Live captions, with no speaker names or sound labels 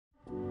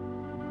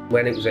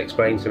When it was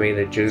explained to me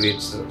that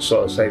Juliet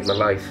sort of saved my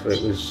life,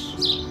 it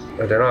was,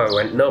 I don't know, I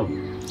went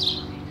numb.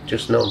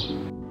 Just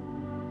numb.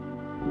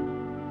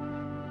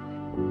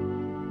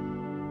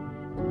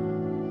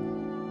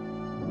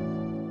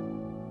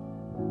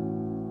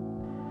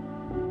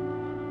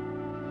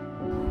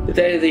 The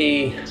day of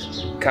the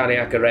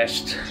cardiac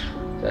arrest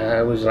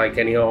was like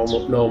any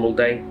normal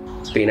day.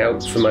 Been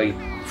out for my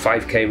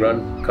 5k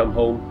run, come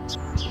home.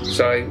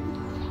 So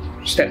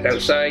I stepped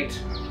outside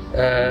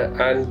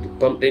and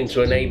bumped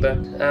into a neighbour,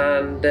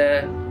 and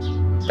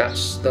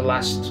that's the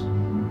last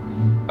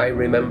I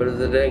remember of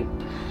the day.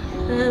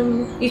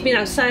 He's been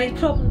outside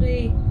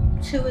probably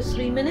 2 or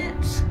 3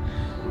 minutes,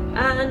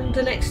 and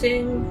the next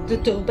thing the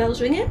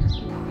doorbell's ringing,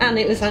 and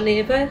it was our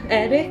neighbour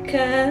Eric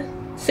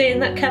saying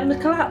that Kevan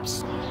had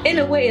collapsed. In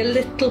a way a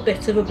little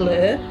bit of a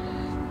blur,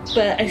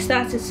 but I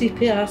started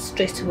CPR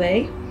straight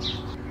away,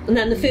 and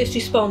then the first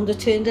responder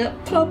turned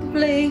up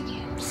probably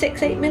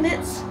 6-8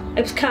 minutes. I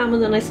was calmer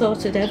than I thought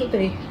it'd ever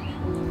be.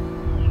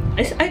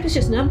 I was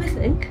just numb, I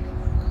think.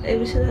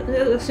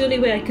 That's the only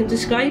way I can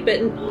describe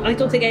it, and I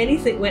don't think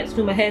anything went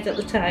through my head at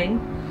the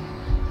time.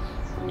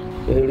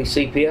 Early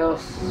CPR.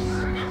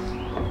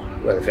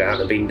 Well, if it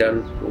hadn't been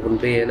done, I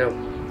wouldn't be here now.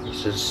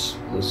 It's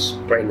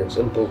plain and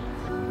simple.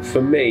 For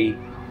me,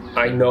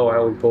 I know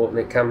how important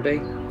it can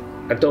be.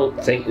 I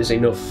don't think there's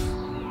enough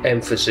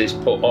emphasis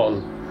put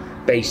on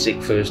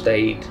basic first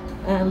aid.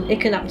 It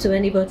can happen to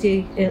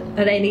anybody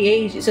at any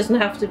age. It doesn't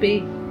have to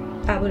be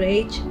our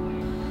age.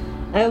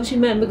 I always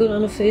remember going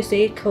on a first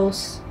aid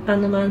course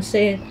and the man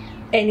saying,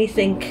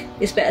 anything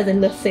is better than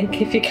nothing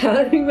if you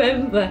can't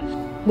remember.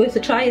 Worth a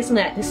try, isn't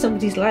it? It's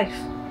somebody's life.